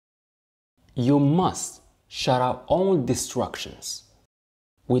You must shut out all distractions.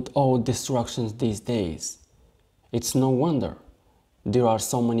 With all distractions these days, it's no wonder there are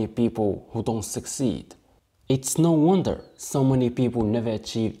so many people who don't succeed. It's no wonder so many people never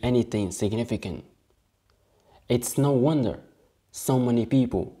achieve anything significant. It's no wonder so many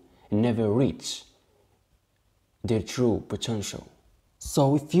people never reach their true potential.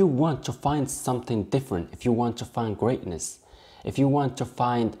 So if you want to find something different, if you want to find greatness, if you want to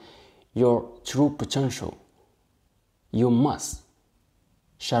find your true potential, you must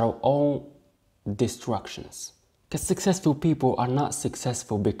shut out all distractions. Because successful people are not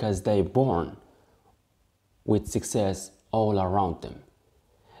successful because they're born with success all around them.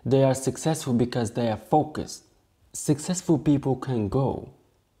 They are successful because they are focused. Successful people can go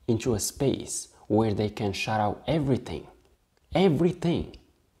into a space where they can shut out everything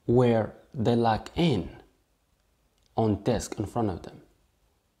where they lock in on desk in front of them,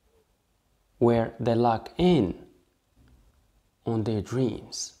 where they lock in on their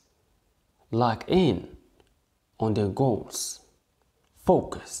dreams, lock in on their goals,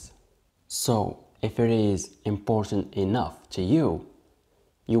 focus. So if it is important enough to you,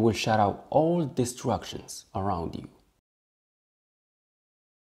 you will shut out all distractions around you.